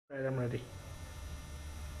Alright, I'm ready.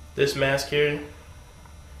 This mask here,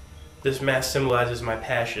 this mask symbolizes my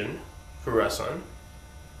passion for wrestling.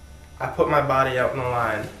 I put my body out on the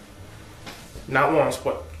line, not once,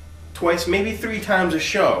 but twice, maybe 3 times a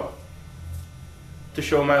show, to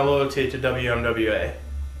show my loyalty to WMWA.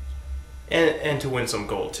 And to win some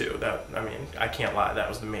gold too. I can't lie, that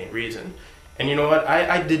was the main reason. And you know what,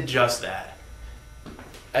 I did just that.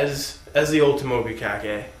 As the Ultimo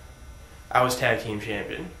Bukake, I was tag team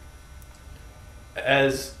champion.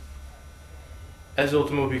 As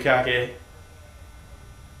Ultimo Bukake,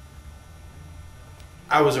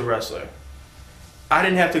 I was a wrestler. I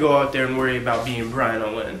didn't have to go out there and worry about being Bryan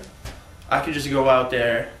Olin. I could just go out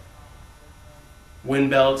there, win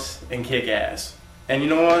belts, and kick ass. And you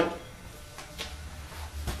know what?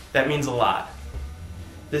 That means a lot.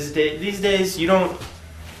 These days,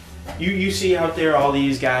 you see out there all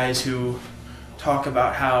these guys who talk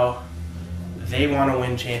about how they want to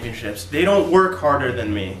win championships. They don't work harder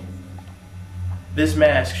than me. This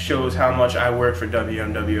mask shows how much I work for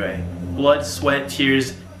WMWA. Blood, sweat,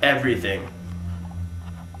 tears, everything.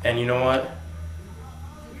 And you know what?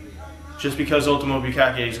 Just because Ultimo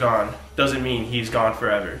Bukake is gone doesn't mean he's gone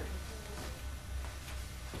forever.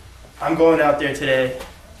 I'm going out there today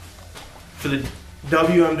for the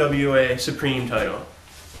WMWA Supreme title.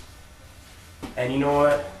 And you know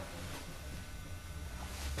what?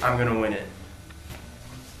 I'm gonna win it.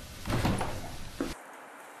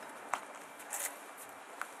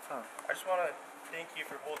 I just want to thank you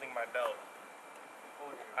for holding my belt.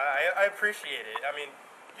 I appreciate it. I mean,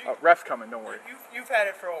 ref's coming, don't worry. You've had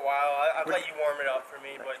it for a while. I've let you warm it up for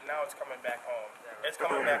me, but now it's coming back home. It's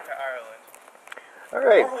coming back to Ireland. All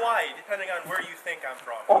right. Or Hawaii, depending on where you think I'm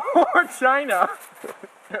from. Or China.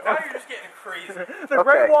 Now you're just getting crazy. The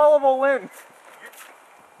Great Wall of Olin.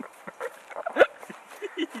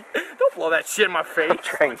 Don't blow that shit in my face. I'm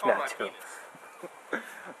trying not to.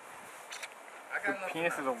 I got nothing.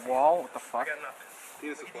 Penis is a wall? What the fuck? I got nothing.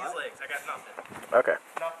 Penis is Look at what? these legs. I got nothing. Okay.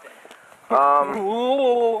 Nothing.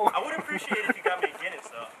 Ooh. I would appreciate it if you got me a Guinness,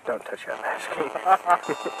 though. Don't touch that mask.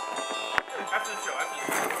 After the show,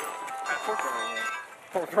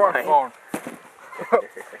 Throw on the phone.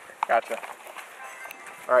 Gotcha.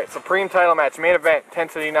 Alright, Supreme title match, main event,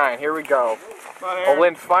 Intensity 9. Here we go.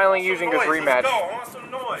 Olin's finally using his rematch. Let's go. I want some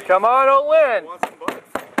noise. Come on, Olin!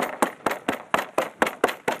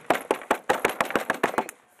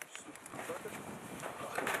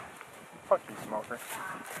 Fuck you, smoker.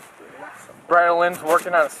 Bryan Olin's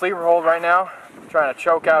working on a sleeper hold right now, trying to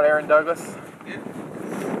choke out Aaron Douglas.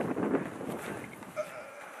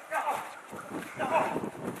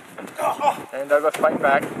 Aaron Douglas fighting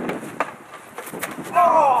back.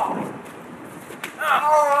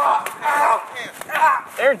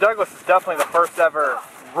 Aaron Douglas is definitely the first ever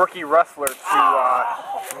rookie wrestler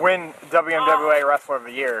to win WMWA Wrestler of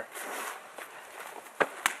the Year.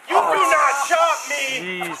 You do not chop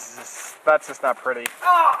me! Jesus, that's just not pretty.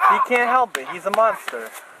 He can't help it. He's a monster.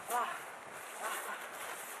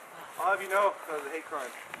 I'll have you know, because of hate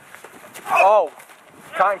crime. Oh,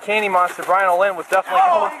 Cotton Candy Monster Bryan Olin was definitely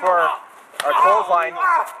going for a clothesline.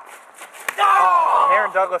 And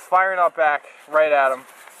Aaron Douglas firing up back right at him.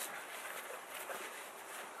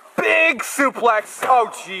 Big suplex. Oh,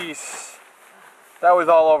 jeez. That was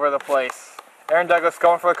all over the place. Aaron Douglas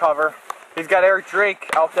going for the cover. He's got Eric Drake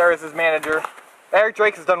out there as his manager. Eric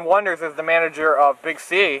Drake has done wonders as the manager of Big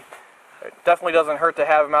C. It definitely doesn't hurt to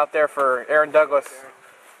have him out there for Aaron Douglas.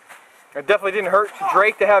 It definitely didn't hurt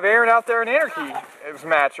Drake to have Aaron out there in Anarchy's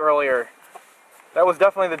match earlier. That was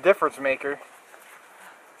definitely the difference maker.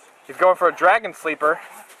 He's going for a Dragon Sleeper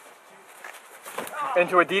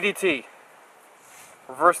into a DDT.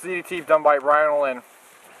 Reverse DDT done by Bryan Olin.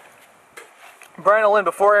 Bryan Olin,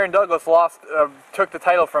 before Aaron Douglas took the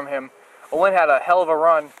title from him, Olin had a hell of a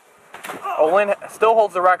run. Olin still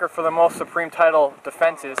holds the record for the most Supreme title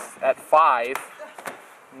defenses at 5.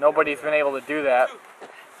 Nobody's been able to do that.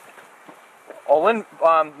 Olin,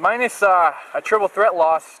 minus a triple threat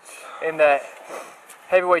loss in the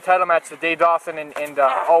heavyweight title match to Dave Dawson and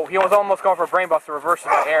oh, he was almost going for a brainbuster reversal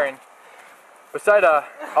by Aaron. Beside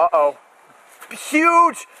uh-oh.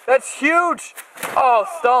 Huge! That's huge! Oh,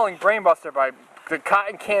 stalling brainbuster by the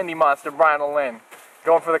Cotton Candy Monster Bryan Olin.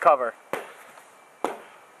 Going for the cover.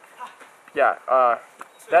 Yeah,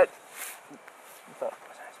 that...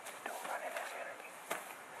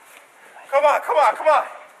 Come on!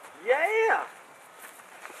 Yeah!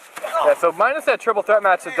 Yeah, so minus that triple threat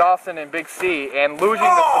match to Dawson and Big C, and losing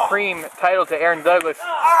the Supreme title to Aaron Douglas,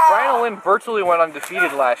 Bryan Olin virtually went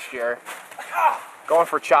undefeated last year. Going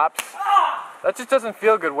for chops. That just doesn't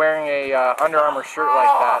feel good wearing a Under Armour shirt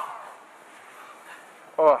like that.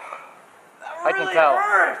 Oh, I can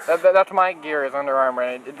tell. That's my gear is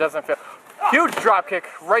underarm, and it doesn't feel. Huge drop kick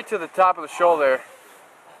right to the top of the shoulder,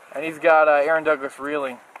 and he's got Aaron Douglas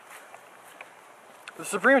reeling. The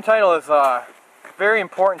Supreme title is a very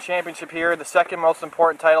important championship here. The second most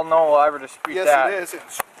important title. No one will ever dispute that. Yes, it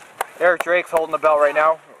is. Eric Drake's holding the belt right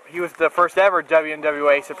now. He was the first ever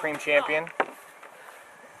WMWA Supreme Champion.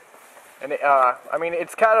 And I mean,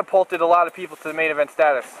 it's catapulted a lot of people to the main event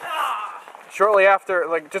status. Shortly after,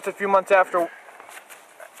 like just a few months after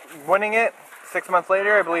winning it, 6 months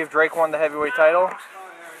later, I believe Drake won the heavyweight title.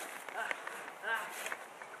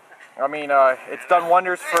 I mean, it's done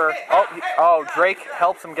wonders for... Oh, Drake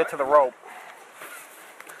helps him get to the rope.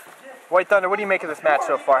 White Thunder, what do you make of this match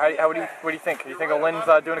so far? What do you think? Do you think Olin's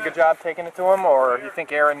doing a good job taking it to him, or do you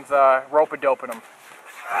think Aaron's rope-a-doping him?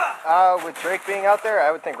 With Drake being out there,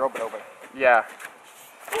 I would think rope-a-doping. Yeah.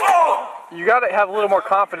 You got to have a little more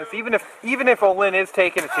confidence, even if Olin is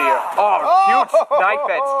taking it to you. Oh, huge knife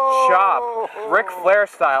edge chop, Ric Flair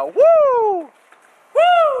style. Woo!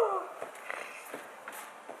 Woo!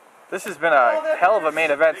 This has been a hell of a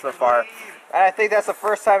main event so far. And I think that's the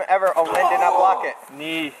first time ever Olin did not block it.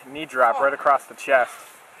 Knee drop right across the chest.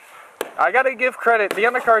 I got to give credit. The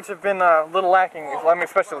undercards have been a little lacking, I mean,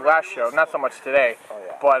 especially the last show. Not so much today. Oh,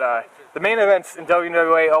 yeah. But the main events in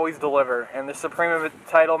WMWA always deliver, and the Supreme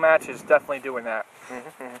title match is definitely doing that.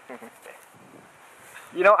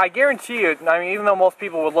 You know, I guarantee you, I mean, even though most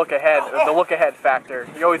people would look ahead, the look-ahead factor,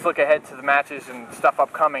 you always look ahead to the matches and stuff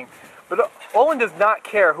upcoming. But Olin does not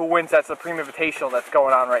care who wins that Supreme Invitational that's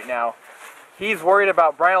going on right now. He's worried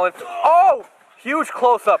about Bryan. Oh! Huge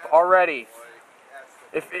close-up already.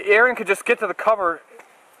 If Aaron could just get to the cover,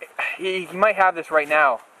 he might have this right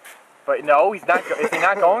now. But no, he's not. Is he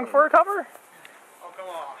not going for a cover? Oh, come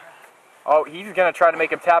on. Oh, he's going to try to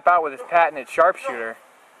make him tap out with his patented sharpshooter.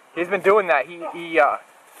 He's been doing that. He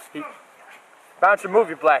bounce your move,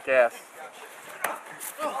 you black ass.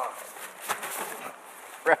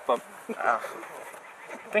 Ref him. I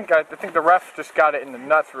think the ref just got it in the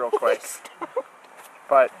nuts real quick.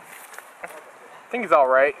 But I think he's all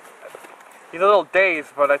right. He's a little dazed,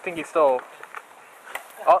 but I think he's still.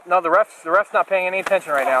 Oh no, the ref's not paying any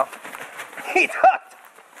attention right now. He ducked.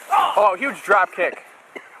 Oh, huge drop kick.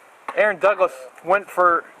 Aaron Douglas went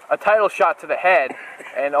for a title shot to the head,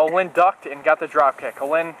 and Olin ducked and got the drop kick.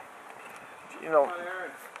 Olin, you know,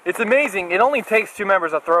 it's amazing. It only takes two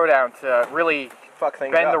members of Throwdown to really Fuck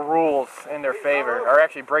things bend up. the rules in their favor, or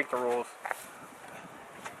actually break the rules.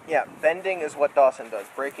 Yeah, bending is what Dawson does.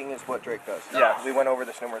 Breaking is what Drake does. Yes. We went over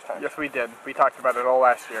this numerous times. Yes, we did. We talked about it all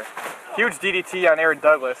last year. Huge DDT on Aaron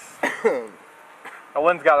Douglas.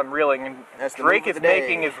 Olin's got him reeling, and That's the Drake move is of the day.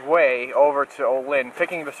 making his way over to Olin,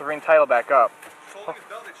 picking the Supreme title back up.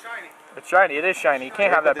 It's shiny. It is shiny. You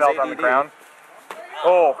can't have that With his belt on the ADD. ground.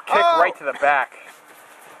 Oh, kick right to the back.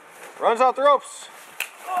 Runs out the ropes.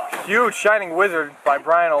 Huge shining wizard by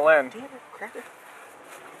Bryan Olin. Damn it, cracked it.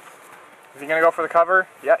 Is he going to go for the cover?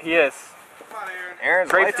 Yeah, he is. Come on, Aaron.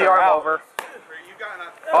 Aaron's Drapes lights the are arm out. over. You got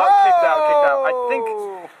enough. Oh, kicked out. I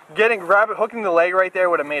think hooking the leg right there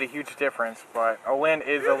would have made a huge difference, but Olin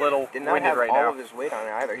is a little Did not winded have right all now. of his weight on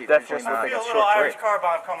it either. He Definitely just looked not. like Feel a a little short Irish Drake. car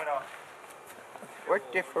bomb coming up. What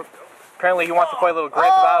different? Apparently he wants to play a little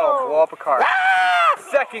Grand Theft Auto and blow up a car.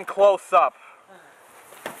 Second close up.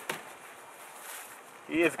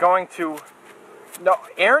 He is going to... No,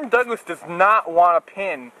 Aaron Douglas does not want to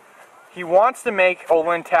pin. He wants to make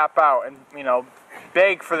Olin tap out and, you know,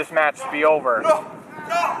 beg for this match to be over. There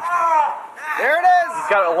it is! He's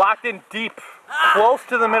got it locked in deep, close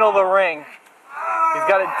to the middle of the ring. He's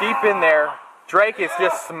got it deep in there. Drake is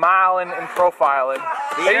just smiling and profiling.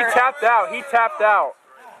 And he tapped out. He tapped out.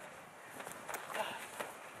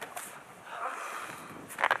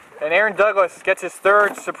 And Aaron Douglas gets his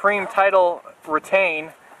third Supreme title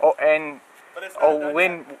retain. Oh, and But it's not done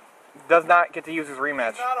Olin does not get to use his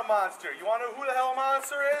rematch. He's not a monster. You want to know who the hell a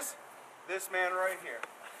monster is? This man right here.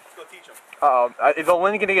 Let's go teach him. Uh-oh. Is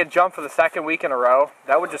Olin going to get jumped for the second week in a row?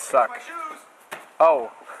 That would just suck. My shoes.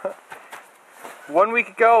 Oh. 1 week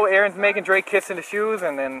ago, Aaron's making Drake kiss in the shoes,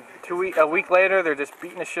 and then a week later, they're just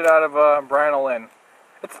beating the shit out of Bryan Olin.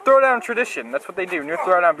 It's a throwdown tradition. That's what they do. New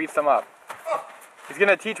throwdown beats them up. He's going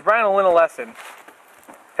to teach Bryan Olin a lesson.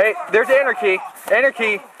 Hey, there's Anarchy.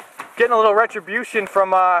 Anarchy getting a little retribution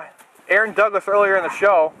from Aaron Douglas earlier in the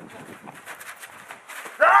show.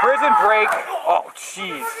 Prison break. Oh,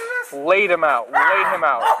 jeez. Laid him out. Laid him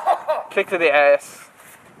out. Kick to the ass.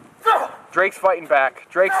 Drake's fighting back.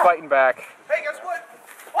 Drake's fighting back. Hey, guess what?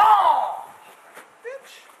 Oh!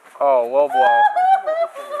 Bitch. Oh, low blow.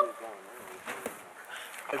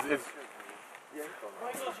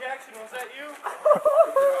 Michael Jackson, was that you?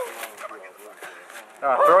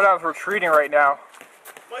 Throwdown's retreating right now.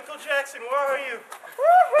 Michael Jackson, where are you?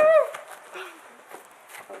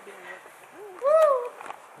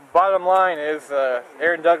 Bottom line is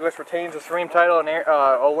Aaron Douglas retains the Supreme title and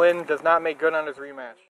Olin does not make good on his rematch.